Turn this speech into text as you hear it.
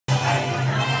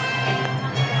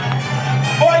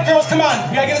come on.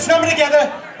 We gotta get this number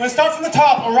together. We're gonna start from the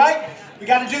top, all right? We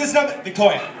gotta do this number.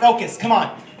 Victoria, focus, come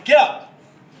on. Get up.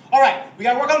 All right, we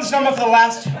gotta work on this number for the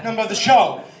last number of the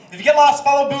show. If you get lost,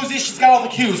 follow Boozy. She's got all the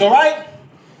cues, all right?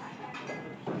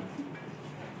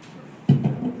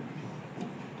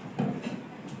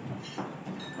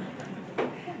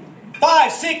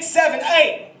 Five, 6, 7,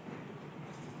 8.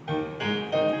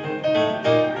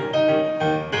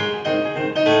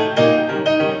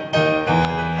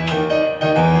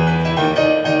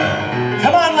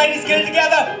 Come on, ladies, get it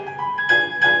together.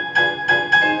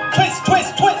 Twist,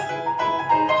 twist, twist.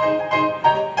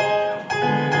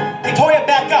 Victoria,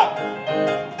 back up.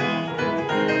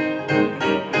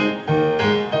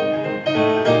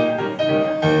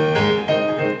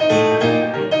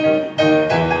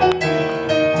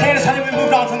 Candace, honey, we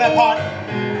moved on from that part.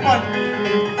 Come on.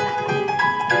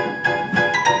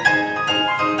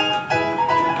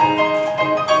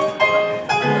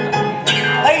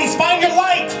 Ladies, find your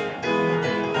light.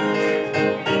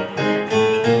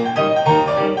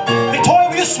 Victoria,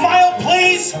 will you smile,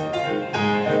 please?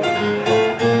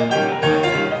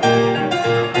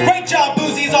 Great job,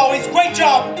 Boozy, as always. Great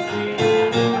job.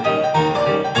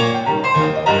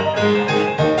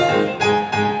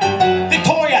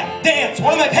 Victoria, dance.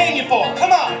 What am I paying you for?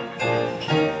 Come on.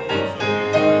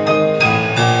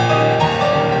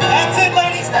 That's it,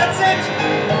 ladies. That's it.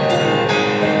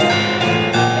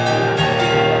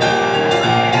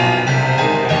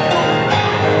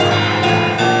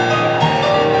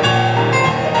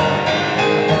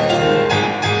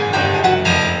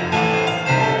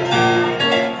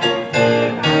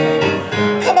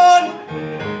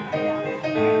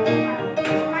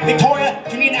 Victoria,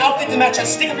 you need an outfit to match that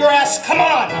stick up your ass. Come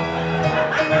on!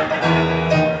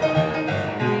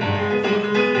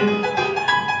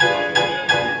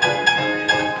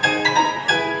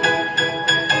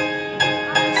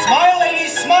 Smile,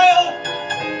 ladies, smile!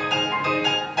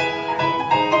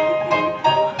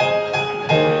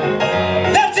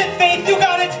 That's it, Faith, you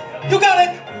got it! You got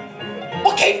it!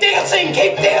 Well, keep dancing,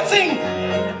 keep dancing!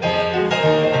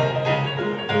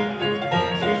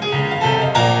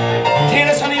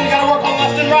 Candace, honey, we gotta work on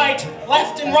left and right.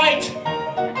 Left and right.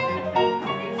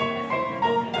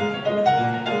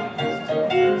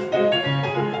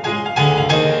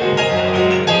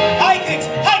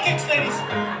 High kicks, ladies.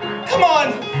 Come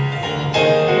on.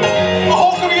 My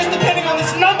whole career's depending on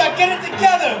this number. Get it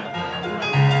together.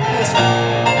 Listen,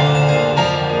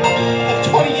 I have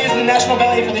 20 years in the National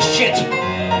Ballet for this shit.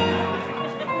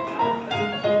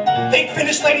 Big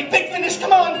finish, lady. Big finish.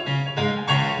 Come on.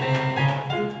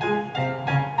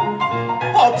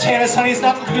 Oh, Janice, honey, it's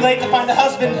not too late to find a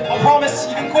husband. I promise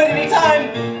you can quit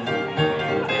anytime.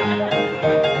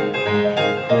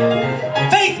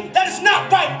 Faith, that is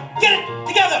not right. Get it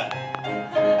together.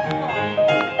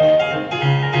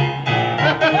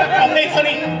 Oh, Faith,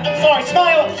 honey, I'm sorry.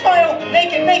 Smile, smile.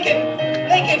 Naked, naked,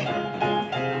 naked.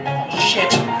 Oh,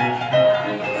 shit.